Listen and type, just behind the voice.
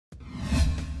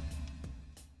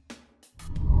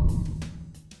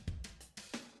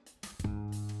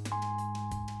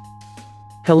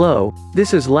Hello,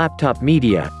 this is Laptop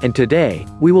Media, and today,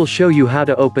 we will show you how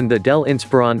to open the Dell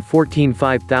Inspiron 14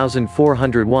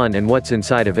 5401 and what's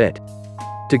inside of it.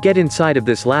 To get inside of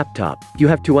this laptop, you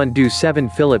have to undo 7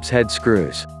 Phillips head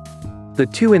screws. The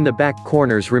 2 in the back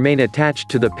corners remain attached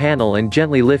to the panel and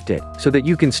gently lift it, so that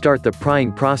you can start the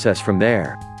prying process from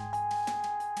there.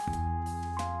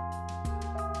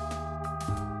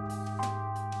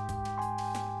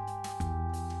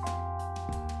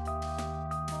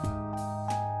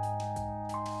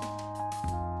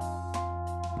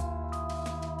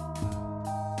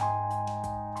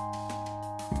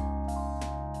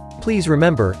 Please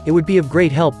remember, it would be of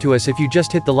great help to us if you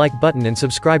just hit the like button and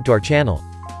subscribe to our channel.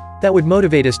 That would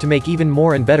motivate us to make even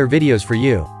more and better videos for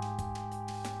you.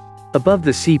 Above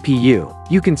the CPU,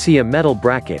 you can see a metal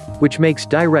bracket, which makes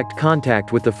direct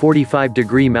contact with the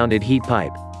 45-degree mounted heat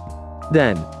pipe.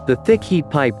 Then, the thick heat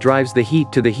pipe drives the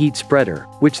heat to the heat spreader,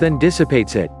 which then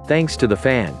dissipates it, thanks to the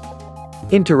fan.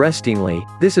 Interestingly,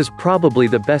 this is probably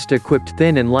the best equipped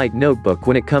thin and light notebook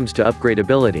when it comes to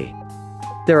upgradability.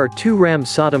 There are 2 RAM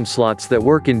SODIMM slots that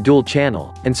work in dual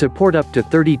channel, and support up to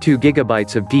 32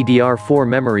 GB of DDR4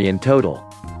 memory in total.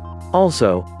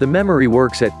 Also, the memory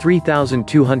works at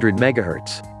 3200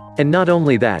 MHz. And not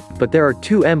only that, but there are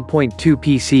 2 M.2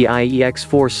 PCIe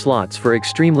X4 slots for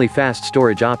extremely fast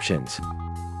storage options.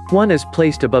 One is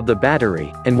placed above the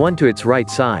battery, and one to its right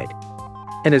side.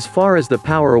 And as far as the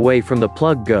power away from the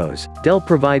plug goes, Dell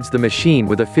provides the machine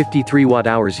with a 53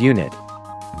 Wh unit.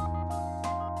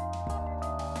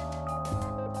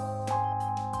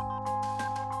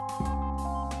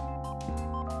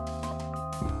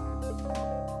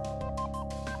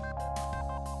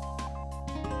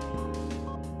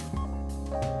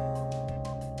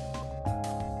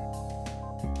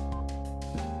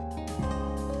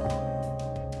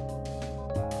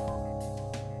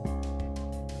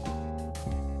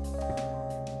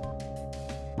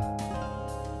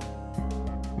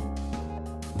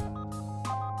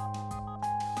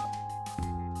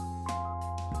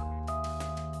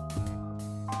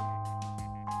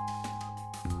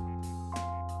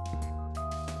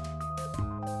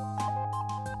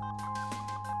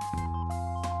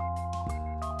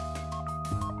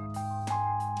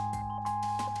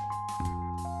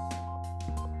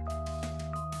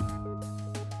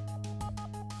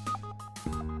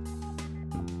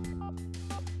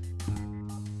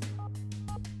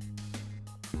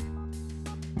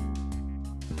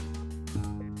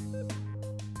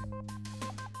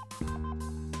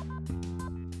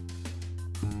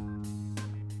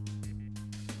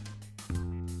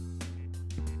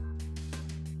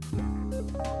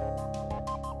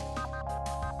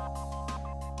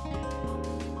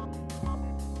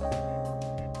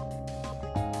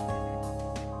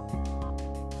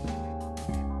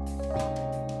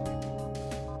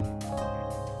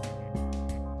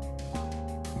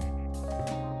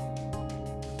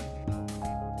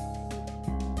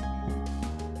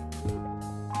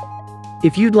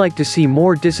 If you'd like to see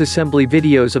more disassembly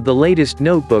videos of the latest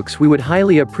notebooks, we would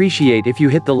highly appreciate if you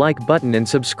hit the like button and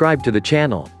subscribe to the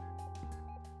channel.